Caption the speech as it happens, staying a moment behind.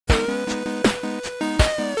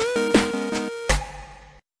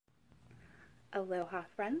Aloha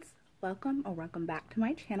friends, welcome back to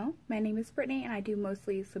my channel. My name is Brittany and I do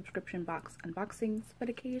mostly subscription box unboxings, but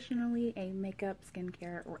occasionally a makeup,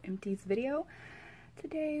 skincare, or empties video.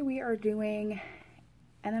 Today we are doing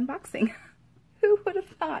an unboxing. Who would have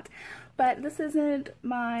thought? But this isn't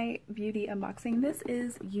my beauty unboxing, this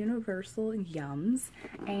is Universal Yums,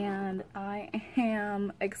 and I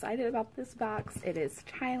am excited about this box. It is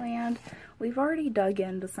Thailand. We've already dug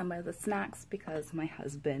into some of the snacks because my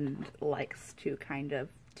husband likes to kind of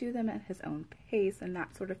do them at his own pace and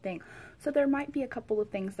that sort of thing. So there might be a couple of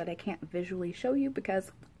things that I can't visually show you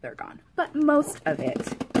because they're gone. But most of it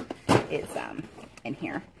is in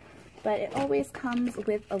here. But it always comes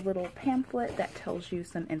with a little pamphlet that tells you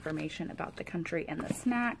some information about the country and the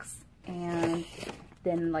snacks, and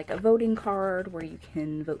then like a voting card where you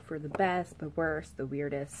can vote for the best, the worst, the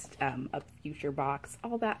weirdest, a future box,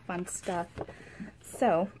 all that fun stuff.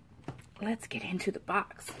 So let's get into the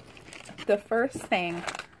box. The first thing,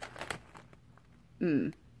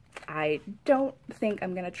 I don't think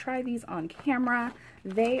I'm gonna try these on camera.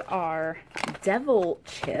 They are devil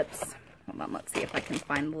chips. Hold on, let's see if I can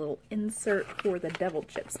find a little insert for the devil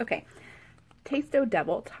chips. Okay, Tasto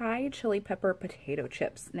Devil Thai Chili Pepper Potato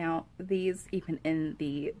Chips. Now, these, even in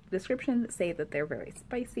the description, say that they're very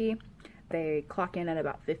spicy. They clock in at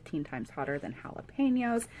about 15 times hotter than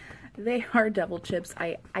jalapenos. They are devil chips.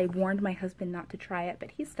 I warned my husband not to try it,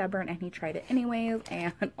 but he's stubborn and he tried it anyways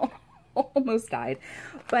and almost died.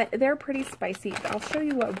 But they're pretty spicy. I'll show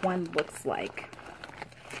you what one looks like.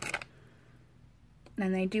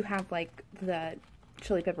 And they do have like the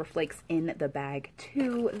chili pepper flakes in the bag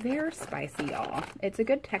too. They're spicy, y'all. It's a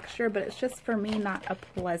good texture, but it's just for me not a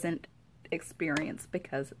pleasant experience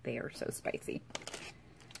because they are so spicy.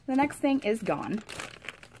 The next thing is gone.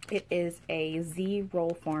 It is a Sea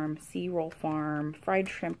Roll Farm fried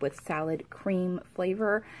shrimp with salad cream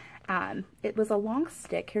flavor. It was a long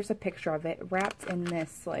stick. Here's a picture of it wrapped in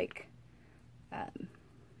this like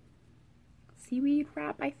seaweed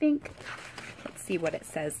wrap, I think. Let's see what it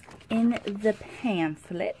says in the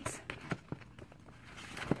pamphlet.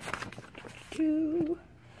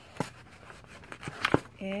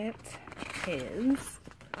 It is,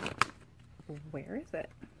 where is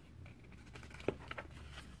it?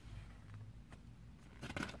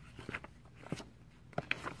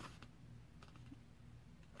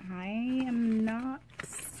 I am not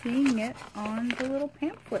seeing it on the little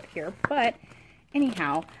pamphlet here, but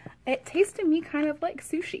anyhow, it tasted to me kind of like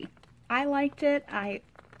sushi. I liked it.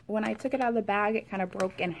 When I took it out of the bag, it kind of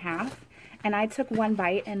broke in half, and I took one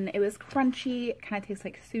bite and it was crunchy. It kind of tastes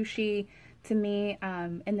like sushi to me.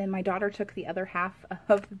 And then my daughter took the other half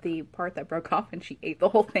of the part that broke off and she ate the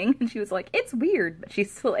whole thing, and she was like, it's weird, but she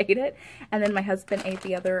still ate it. And then my husband ate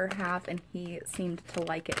the other half and he seemed to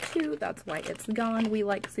like it too. That's why it's gone. We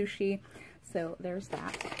like sushi. So there's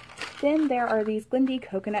that. Then there are these Lindy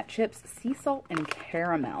coconut chips, sea salt and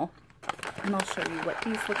caramel. And I'll show you what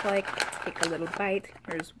these look like. Take a little bite.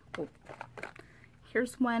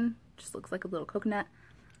 Here's one. Just looks like a little coconut.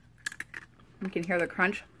 You can hear the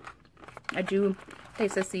crunch. I do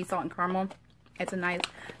taste the sea salt and caramel. It's a nice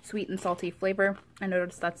sweet and salty flavor. I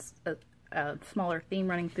noticed that's a smaller theme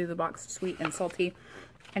running through the box, sweet and salty.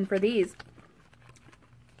 And for these,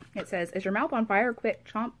 it says, is your mouth on fire?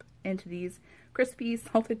 Quick, chomp into these crispy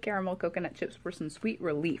salted caramel coconut chips for some sweet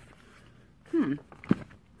relief.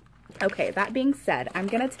 Okay, that being said, I'm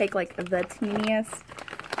going to take like the teeniest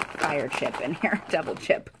fire chip in here, devil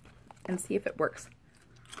chip, and see if it works.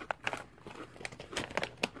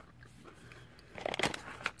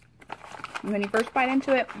 When you first bite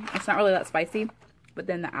into it, it's not really that spicy, but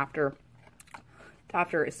then the after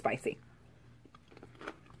is spicy.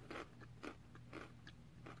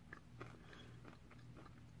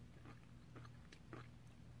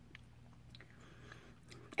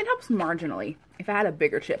 It helps marginally. If I had a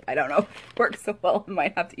bigger chip, I don't know if it works so well. I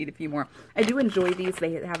might have to eat a few more. I do enjoy these.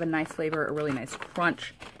 They have a nice flavor, a really nice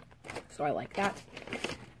crunch. So I like that.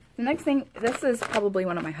 The next thing, this is probably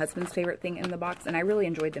one of my husband's favorite thing in the box, and I really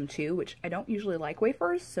enjoyed them too, which I don't usually like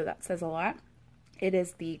wafers, so that says a lot. It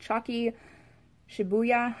is the Chalky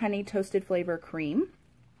Shibuya Honey Toasted Flavor Cream.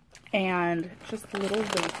 And just a little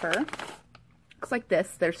wafer. Looks like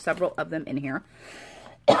this. There's several of them in here.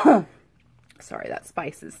 Sorry, that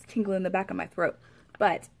spice is tingling in the back of my throat.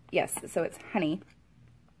 But yes, so it's honey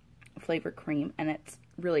flavor cream, and it's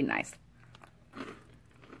really nice.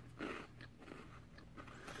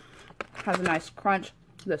 Has a nice crunch.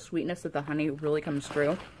 The sweetness of the honey really comes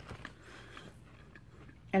through.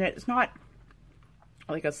 And it's not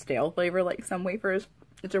like a stale flavor like some wafers.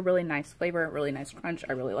 It's a really nice flavor, really nice crunch.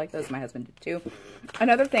 I really like those. My husband did too.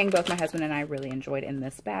 Another thing both my husband and I really enjoyed in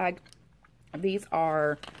this bag These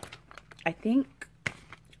are, I think,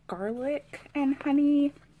 garlic and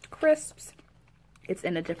honey crisps. It's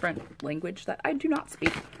in a different language that I do not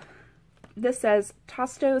speak. This says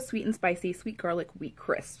Tosto sweet and spicy sweet garlic wheat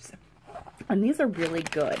crisps. And these are really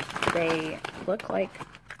good. They look like,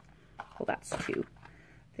 well, that's two.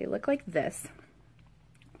 They look like this.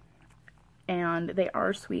 And they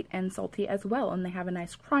are sweet and salty as well. And they have a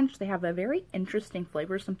nice crunch. They have a very interesting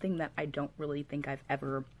flavor, something that I don't really think I've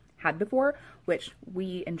ever had before, which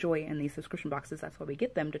we enjoy in these subscription boxes. That's why we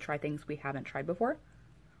get them, to try things we haven't tried before.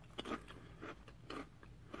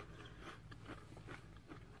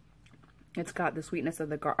 It's got the sweetness of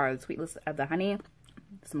the sweetness of the honey,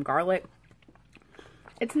 some garlic.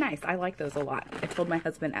 It's nice. I like those a lot. I told my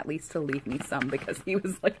husband at least to leave me some because he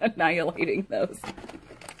was like annihilating those.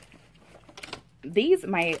 These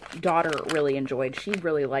my daughter really enjoyed. She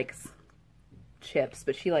really likes chips,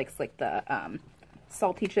 but she likes like the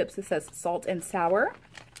salty chips. It says salt and sour.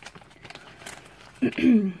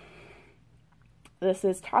 This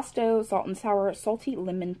is Tosto salt and sour salty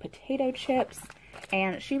lemon potato chips.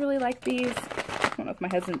 And she really liked these. I don't know if my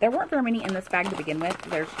husband... There weren't very many in this bag to begin with.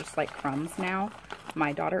 There's just like crumbs now.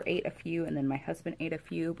 My daughter ate a few and then my husband ate a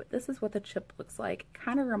few. But this is what the chip looks like.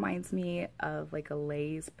 Kind of reminds me of like a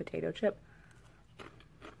Lay's potato chip.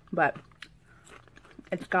 But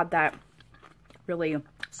it's got that really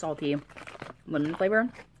salty lemon flavor.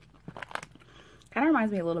 Kind of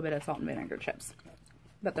reminds me a little bit of salt and vinegar chips.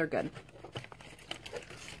 But they're good.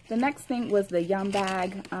 The next thing was the Yum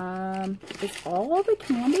bag. Is all the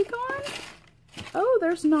candy gone? Oh,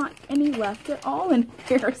 there's not any left at all in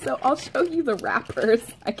here. So I'll show you the wrappers,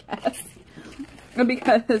 I guess.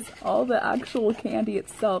 Because all the actual candy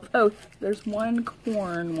itself. Oh, there's one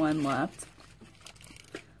corn one left.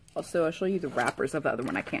 Also, I'll show you the wrappers of the other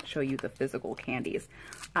one. I can't show you the physical candies.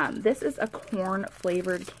 This is a corn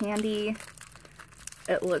flavored candy.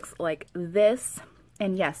 It looks like this.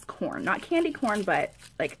 And yes, corn. Not candy corn, but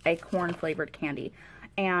like a corn flavored candy.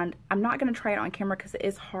 And I'm not going to try it on camera because it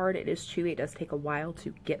is hard. It is chewy. It does take a while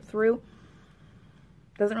to get through.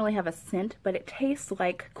 Doesn't really have a scent, but it tastes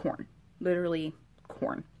like corn. Literally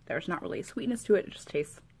corn. There's not really a sweetness to it. It just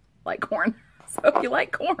tastes like corn. So if you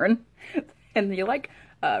like corn and you like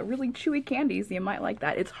really chewy candies, you might like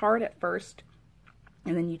that. It's hard at first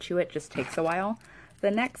and then you chew it. Just takes a while. The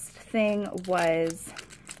next thing was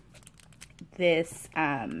this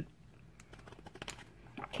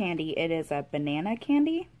candy. It is a banana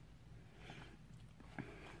candy.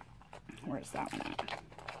 Where's that one at?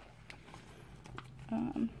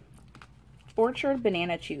 Orchard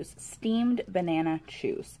banana chews. Steamed banana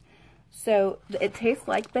chews. So it tastes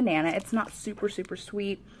like banana. It's not super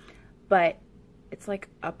sweet, but it's like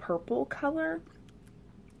a purple color.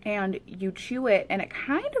 And you chew it, and it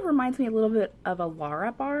kind of reminds me a little bit of a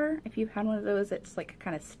Lara bar. If you've had one of those, it's like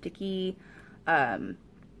kind of sticky,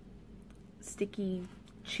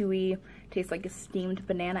 chewy, tastes like a steamed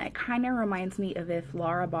banana. It kind of reminds me of if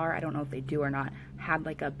Lara bar, I don't know if they do or not, had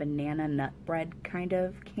like a banana nut bread kind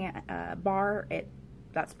of bar.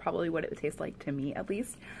 That's probably what it would taste like to me, at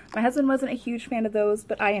least. My husband wasn't a huge fan of those,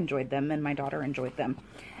 but I enjoyed them, and my daughter enjoyed them.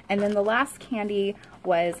 And then the last candy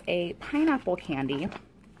was a pineapple candy.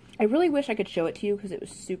 I really wish I could show it to you because it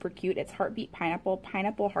was super cute. It's Heartbeat Pineapple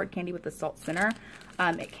hard candy with the salt center.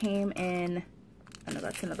 It came in, oh no,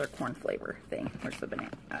 that's another corn flavor thing. Where's the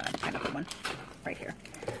banana pineapple one? Right here.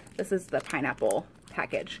 This is the pineapple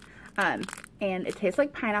package. And it tastes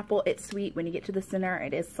like pineapple. It's sweet. When you get to the center,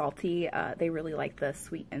 it is salty. They really like the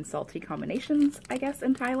sweet and salty combinations, I guess,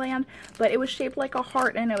 in Thailand. But it was shaped like a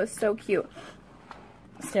heart, and it was so cute.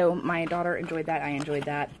 So my daughter enjoyed that. I enjoyed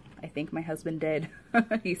that. I think my husband did.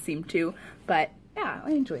 He seemed to. But yeah,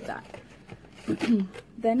 I enjoyed that.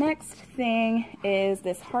 The next thing is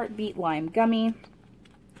this Heartbeat Lime Gummy.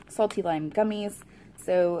 Salty lime gummies.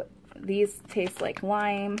 So these taste like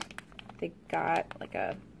lime. They got like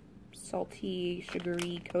a salty,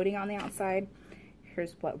 sugary coating on the outside.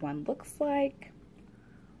 Here's what one looks like.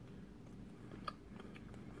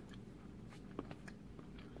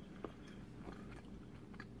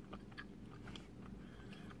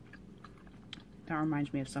 That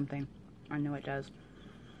reminds me of something. I know it does.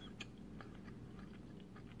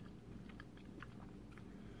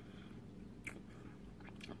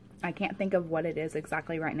 I can't think of what it is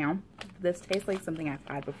exactly right now. This tastes like something I've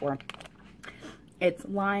had before. It's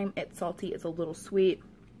lime, it's salty, it's a little sweet.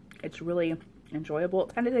 It's really enjoyable.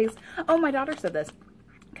 It kind of tastes, oh, my daughter said this.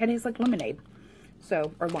 Kind of tastes like lemonade.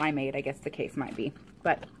 So, or limeade, I guess the case might be.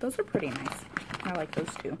 But those are pretty nice. I like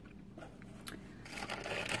those too.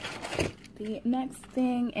 The next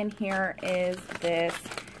thing in here is this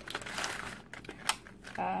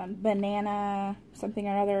banana something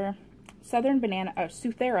or other, Southern banana,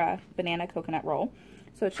 Suthera banana coconut roll.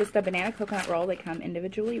 So it's just a banana coconut roll. They come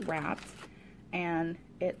individually wrapped, and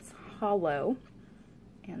it's hollow,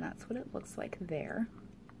 and that's what it looks like there.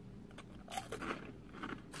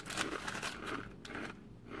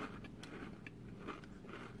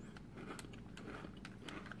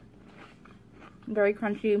 Very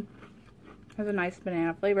crunchy, has a nice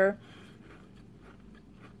banana flavor.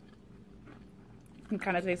 You can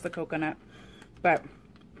kind of taste the coconut, but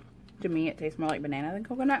to me it tastes more like banana than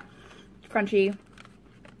coconut. It's crunchy.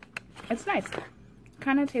 It's nice.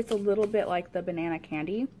 Kind of tastes a little bit like the banana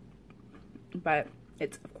candy, but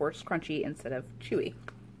it's of course crunchy instead of chewy.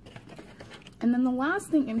 And then the last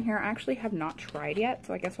thing in here I actually have not tried yet,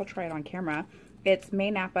 so I guess I'll try it on camera. It's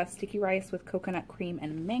May Napa sticky rice with coconut cream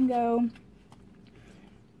and mango.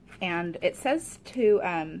 And it says to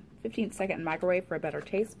 15-second microwave for a better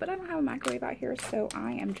taste, but I don't have a microwave out here, so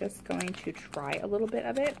I am just going to try a little bit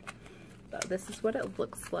of it. So this is what it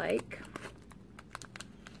looks like.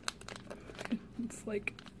 It's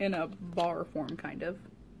like in a bar form, kind of.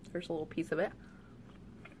 There's a little piece of it.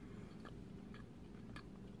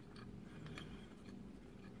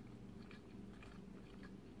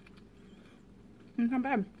 It's not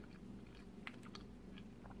bad.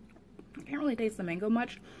 I can't really taste the mango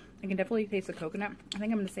much. I can definitely taste the coconut. I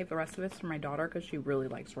think I'm going to save the rest of this for my daughter because she really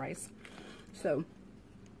likes rice. So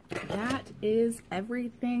that is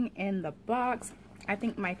everything in the box. I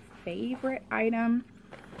think my favorite item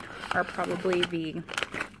are probably the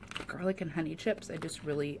garlic and honey chips. I just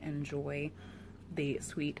really enjoy the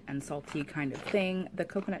sweet and salty kind of thing. The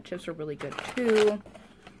coconut chips are really good too.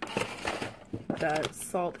 The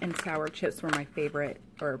salt and sour chips were my favorite,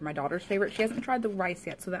 or my daughter's favorite. She hasn't tried the rice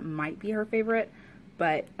yet, so that might be her favorite.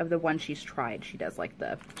 But of the ones she's tried, she does like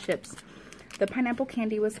the chips. The pineapple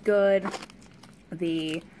candy was good.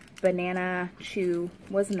 The banana chew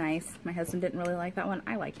was nice. My husband didn't really like that one.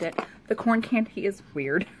 I liked it. The corn candy is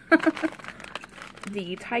weird.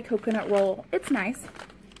 The Thai coconut roll, it's nice.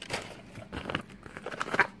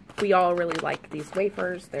 We all really like these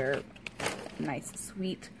wafers. They're nice,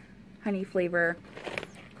 sweet honey flavor.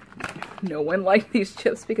 No one likes these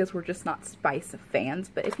chips because we're just not spice fans.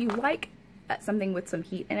 But if you like something with some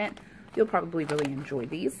heat in it, you'll probably really enjoy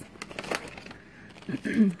these.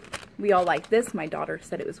 We all like this. My daughter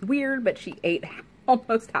said it was weird, but she ate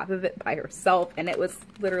almost half of it by herself, and it was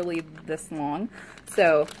literally this long.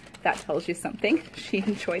 So that tells you something. She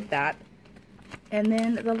enjoyed that. And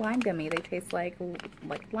then the lime gummy, they taste like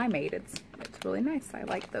limeade. It's really nice. I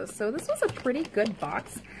like those. So this was a pretty good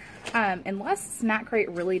box. Unless Snack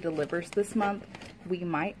Crate really delivers this month, we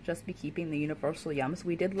might just be keeping the Universal Yums.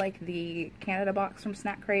 We did like the Canada box from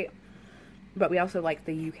Snack Crate, but we also like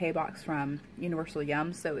the UK box from Universal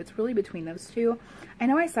Yums, so it's really between those two. I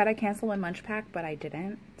know I said I canceled my Munch Pack, but I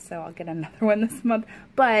didn't, so I'll get another one this month,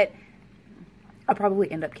 but I'll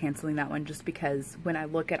probably end up canceling that one just because when I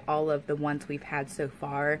look at all of the ones we've had so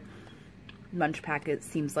far, Munch Pack, it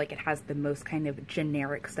seems like it has the most kind of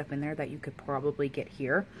generic stuff in there that you could probably get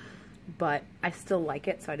here. But I still like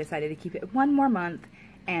it, so I decided to keep it one more month,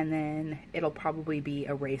 and then it'll probably be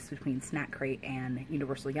a race between Snack Crate and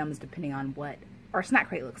Universal Yums depending on what our Snack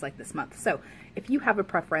Crate looks like this month. So if you have a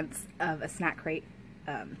preference of a Snack Crate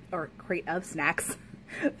or crate of snacks,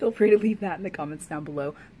 feel free to leave that in the comments down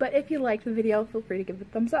below. But if you liked the video, feel free to give it a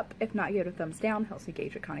thumbs up. If not, give it a thumbs down. Helps me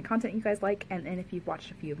gauge what kind of content you guys like. And then if you've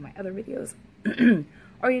watched a few of my other videos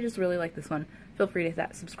or you just really like this one, feel free to hit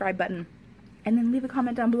that subscribe button. And then leave a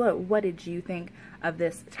comment down below. What did you think of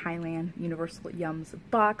this Thailand Universal Yums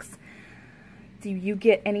box? Do you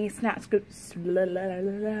get any snack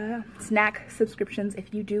subscriptions?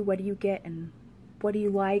 If you do, what do you get? And what do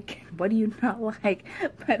you like? What do you not like?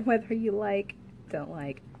 But whether you like, don't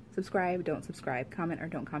like, subscribe, don't subscribe, comment or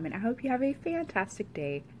don't comment. I hope you have a fantastic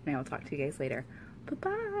day, and I will talk to you guys later.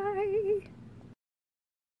 Bye-bye.